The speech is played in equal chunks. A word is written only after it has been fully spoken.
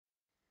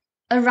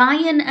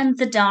Orion and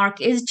the Dark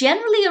is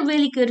generally a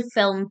really good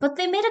film, but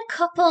they made a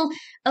couple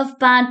of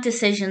bad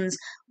decisions.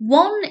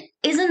 One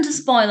isn't a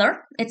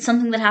spoiler, it's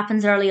something that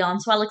happens early on,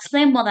 so I'll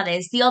explain what that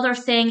is. The other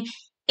thing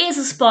is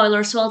a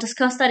spoiler, so I'll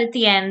discuss that at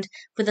the end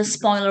with a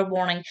spoiler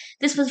warning.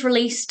 This was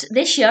released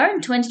this year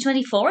in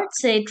 2024.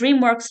 It's a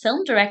DreamWorks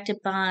film directed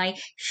by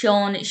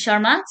Sean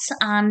Sharmatz,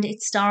 and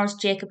it stars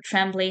Jacob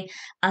Tremblay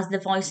as the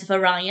voice of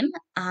Orion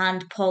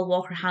and Paul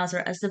Walker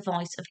Hauser as the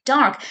voice of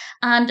Dark.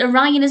 And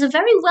Orion is a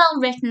very well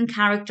written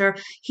character.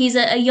 He's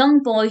a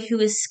young boy who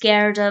is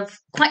scared of,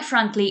 quite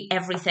frankly,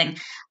 everything.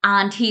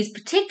 And he's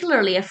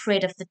particularly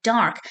afraid of the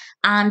dark.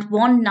 And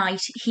one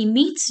night he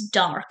meets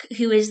Dark,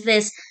 who is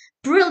this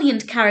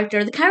brilliant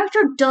character. The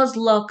character does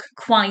look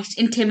quite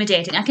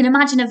intimidating. I can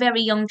imagine a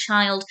very young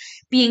child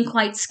being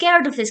quite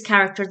scared of this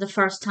character the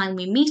first time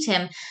we meet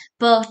him,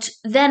 but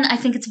then I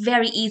think it's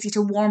very easy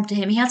to warm to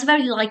him. He has a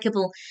very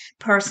likable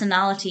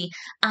personality,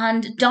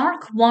 and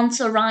Dark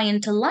wants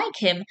Orion to like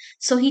him,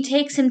 so he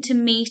takes him to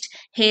meet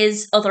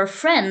his other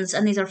friends,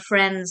 and these are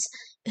friends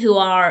who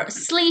are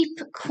Sleep,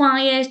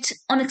 Quiet,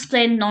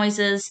 Unexplained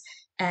Noises,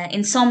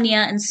 Insomnia,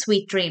 and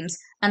Sweet Dreams.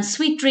 And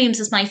Sweet Dreams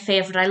is my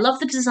favourite. I love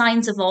the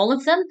designs of all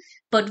of them,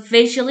 but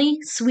visually,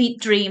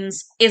 Sweet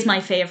Dreams is my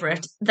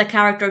favourite. The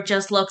character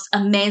just looks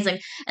amazing.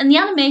 And the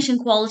animation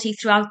quality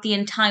throughout the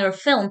entire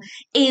film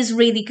is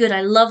really good.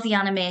 I love the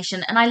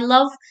animation, and I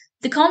love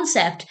the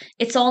concept.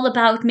 It's all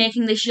about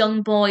making this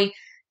young boy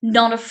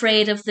not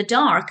afraid of the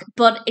dark,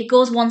 but it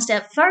goes one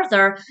step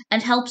further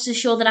and helps to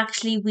show that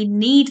actually we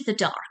need the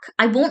dark.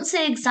 I won't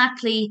say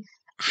exactly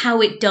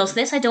how it does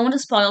this. I don't want to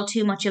spoil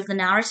too much of the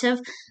narrative,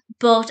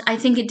 but I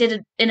think it did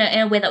it in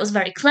a way that was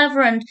very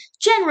clever and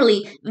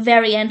generally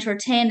very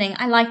entertaining.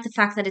 I like the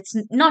fact that it's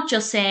not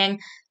just saying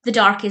the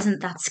dark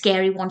isn't that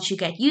scary once you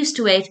get used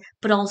to it,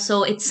 but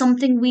also it's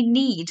something we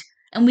need,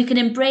 and we can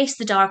embrace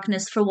the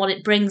darkness for what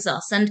it brings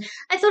us. And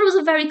I thought it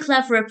was a very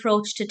clever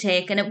approach to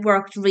take, and it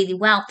worked really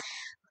well.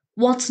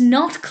 What's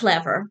not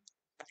clever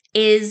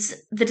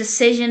is the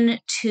decision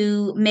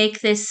to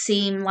make this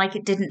seem like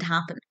it didn't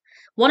happen.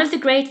 One of the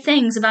great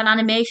things about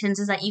animations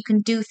is that you can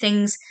do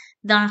things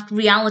that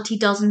reality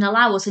doesn't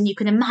allow us, and you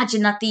can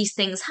imagine that these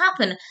things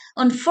happen.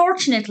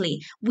 Unfortunately,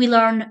 we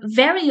learn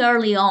very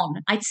early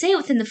on, I'd say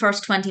within the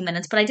first 20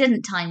 minutes, but I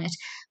didn't time it,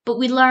 but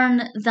we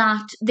learn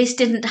that this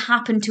didn't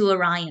happen to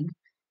Orion.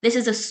 This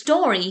is a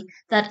story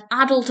that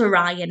adult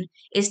Orion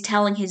is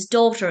telling his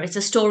daughter. It's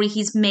a story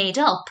he's made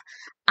up,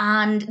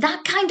 and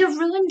that kind of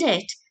ruined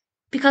it.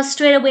 Because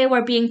straight away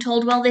we're being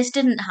told, well, this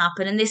didn't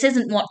happen, and this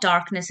isn't what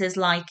darkness is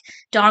like.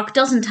 Dark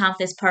doesn't have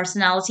this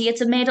personality,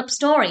 it's a made-up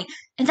story.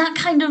 And that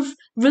kind of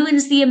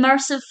ruins the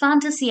immersive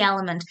fantasy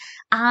element.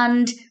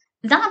 And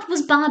that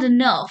was bad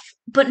enough,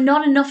 but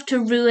not enough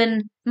to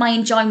ruin my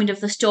enjoyment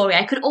of the story.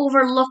 I could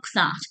overlook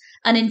that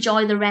and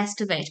enjoy the rest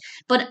of it.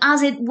 But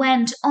as it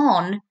went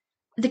on,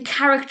 the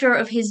character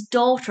of his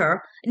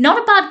daughter,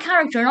 not a bad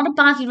character, not a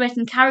badly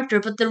written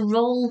character, but the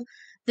role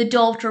the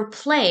daughter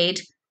played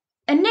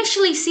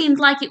initially seemed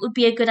like it would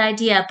be a good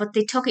idea, but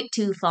they took it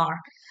too far.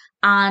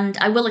 And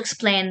I will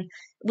explain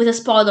with a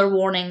spoiler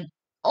warning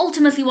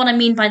ultimately what I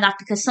mean by that,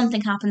 because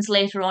something happens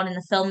later on in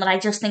the film that I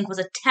just think was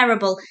a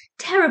terrible,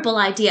 terrible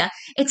idea.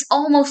 It's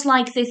almost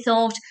like they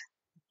thought,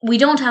 we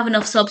don't have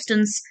enough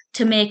substance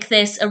to make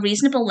this a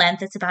reasonable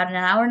length. It's about an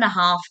hour and a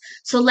half,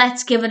 so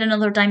let's give it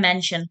another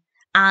dimension.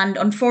 And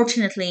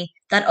unfortunately,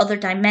 that other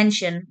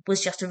dimension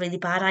was just a really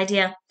bad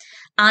idea.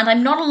 And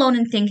I'm not alone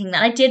in thinking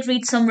that. I did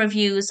read some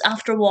reviews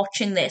after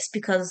watching this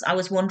because I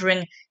was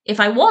wondering if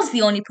I was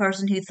the only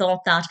person who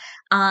thought that.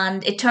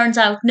 And it turns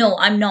out, no,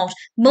 I'm not.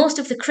 Most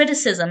of the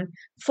criticism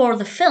for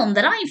the film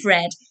that I've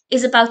read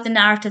is about the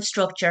narrative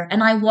structure.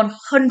 And I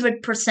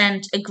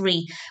 100%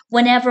 agree.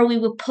 Whenever we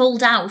were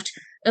pulled out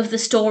of the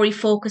story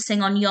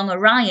focusing on young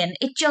Orion,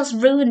 it just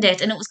ruined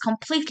it, and it was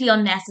completely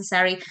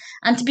unnecessary.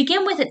 And to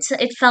begin with,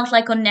 it felt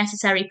like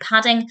unnecessary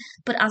padding,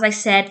 but as I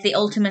said, they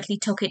ultimately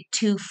took it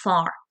too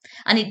far.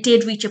 And it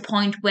did reach a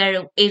point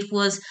where it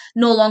was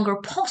no longer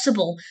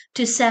possible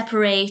to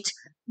separate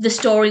the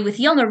story with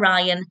young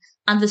Orion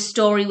and the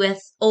story with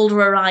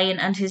older Orion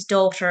and his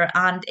daughter.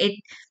 And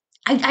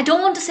I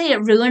don't want to say it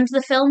ruined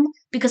the film,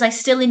 because I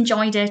still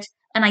enjoyed it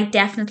and I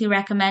definitely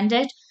recommend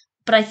it.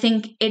 But I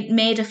think it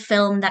made a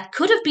film that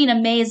could have been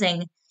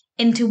amazing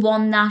into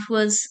one that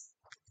was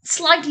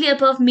slightly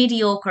above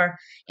mediocre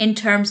in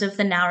terms of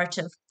the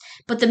narrative.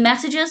 But the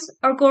messages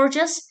are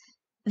gorgeous.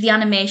 The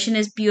animation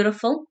is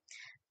beautiful.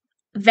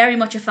 Very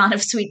much a fan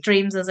of Sweet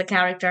Dreams as a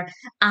character.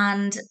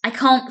 And I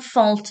can't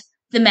fault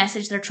the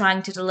message they're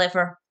trying to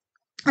deliver.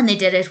 And they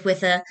did it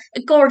with a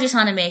gorgeous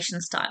animation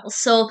style.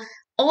 So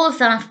all of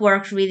that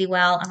worked really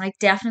well, and I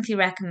definitely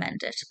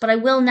recommend it. But I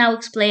will now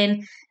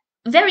explain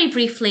very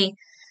briefly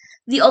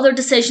the other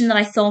decision that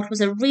I thought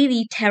was a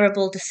really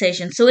terrible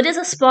decision. So it is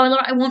a spoiler.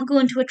 I won't go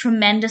into a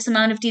tremendous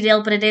amount of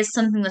detail, but it is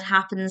something that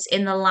happens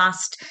in the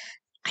last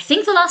I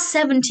think the last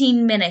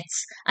 17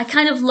 minutes, I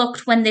kind of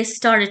looked when this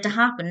started to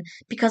happen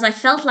because I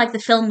felt like the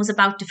film was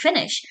about to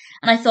finish.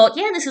 And I thought,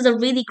 yeah, this is a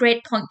really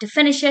great point to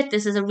finish it.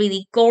 This is a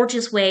really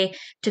gorgeous way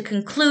to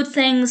conclude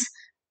things.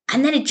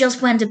 And then it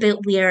just went a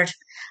bit weird.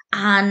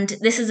 And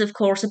this is, of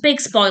course, a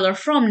big spoiler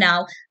from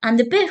now. And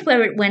the bit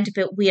where it went a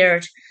bit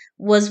weird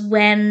was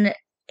when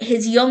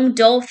his young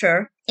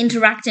daughter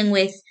interacting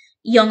with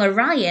young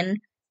Orion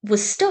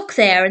was stuck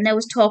there and there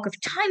was talk of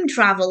time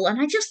travel.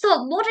 And I just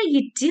thought, what are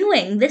you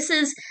doing? This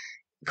is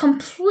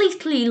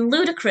completely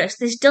ludicrous.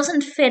 This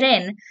doesn't fit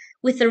in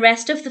with the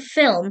rest of the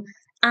film.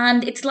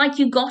 And it's like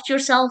you got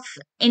yourself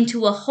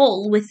into a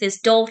hole with this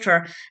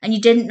daughter and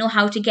you didn't know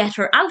how to get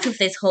her out of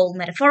this hole,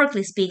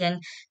 metaphorically speaking.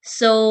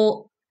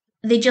 So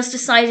they just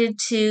decided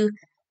to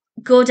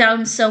go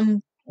down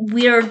some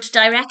weird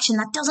direction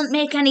that doesn't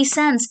make any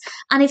sense.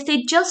 And if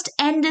they just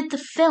ended the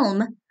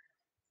film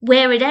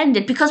where it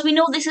ended, because we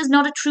know this is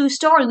not a true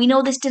story. We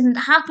know this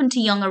didn't happen to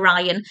young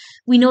Orion.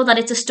 We know that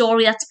it's a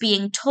story that's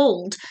being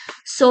told.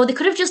 So they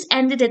could have just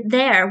ended it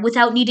there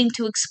without needing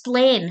to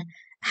explain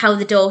how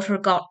the daughter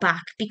got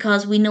back,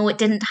 because we know it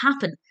didn't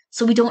happen.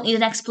 So we don't need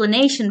an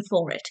explanation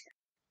for it.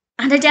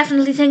 And I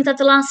definitely think that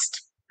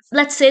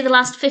let's say the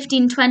last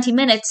 15, 20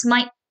 minutes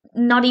might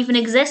not even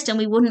exist and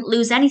we wouldn't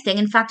lose anything.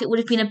 In fact, it would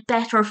have been a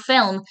better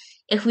film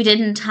if we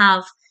didn't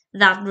have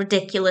that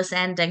ridiculous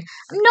ending.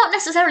 I'm not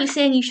necessarily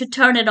saying you should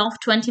turn it off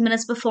 20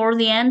 minutes before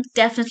the end.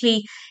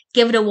 Definitely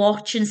give it a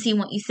watch and see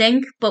what you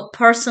think. But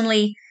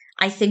personally,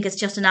 I think it's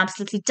just an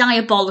absolutely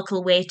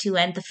diabolical way to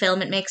end the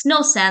film. It makes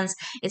no sense.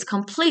 It's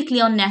completely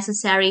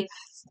unnecessary.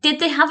 Did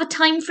they have a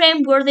time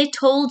frame? Were they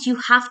told you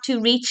have to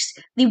reach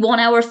the 1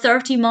 hour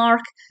 30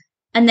 mark?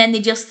 And then they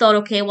just thought,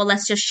 okay, well,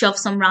 let's just shove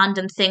some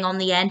random thing on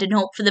the end and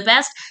hope for the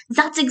best.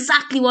 That's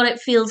exactly what it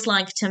feels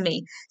like to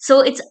me. So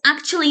it's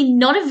actually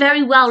not a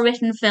very well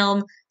written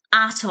film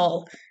at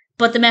all.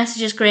 But the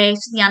message is great,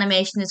 the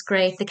animation is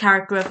great, the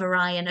character of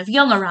Orion, of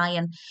young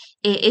Orion,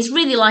 is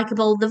really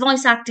likable. The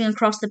voice acting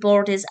across the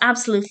board is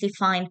absolutely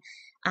fine.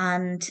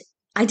 And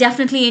I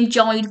definitely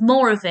enjoyed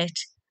more of it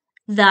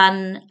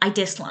than I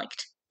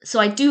disliked. So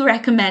I do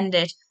recommend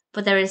it,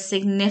 but there is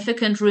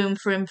significant room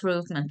for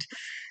improvement.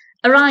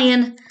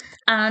 Orion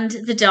and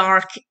the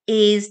Dark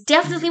is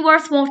definitely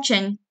worth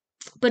watching,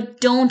 but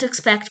don't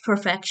expect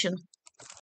perfection.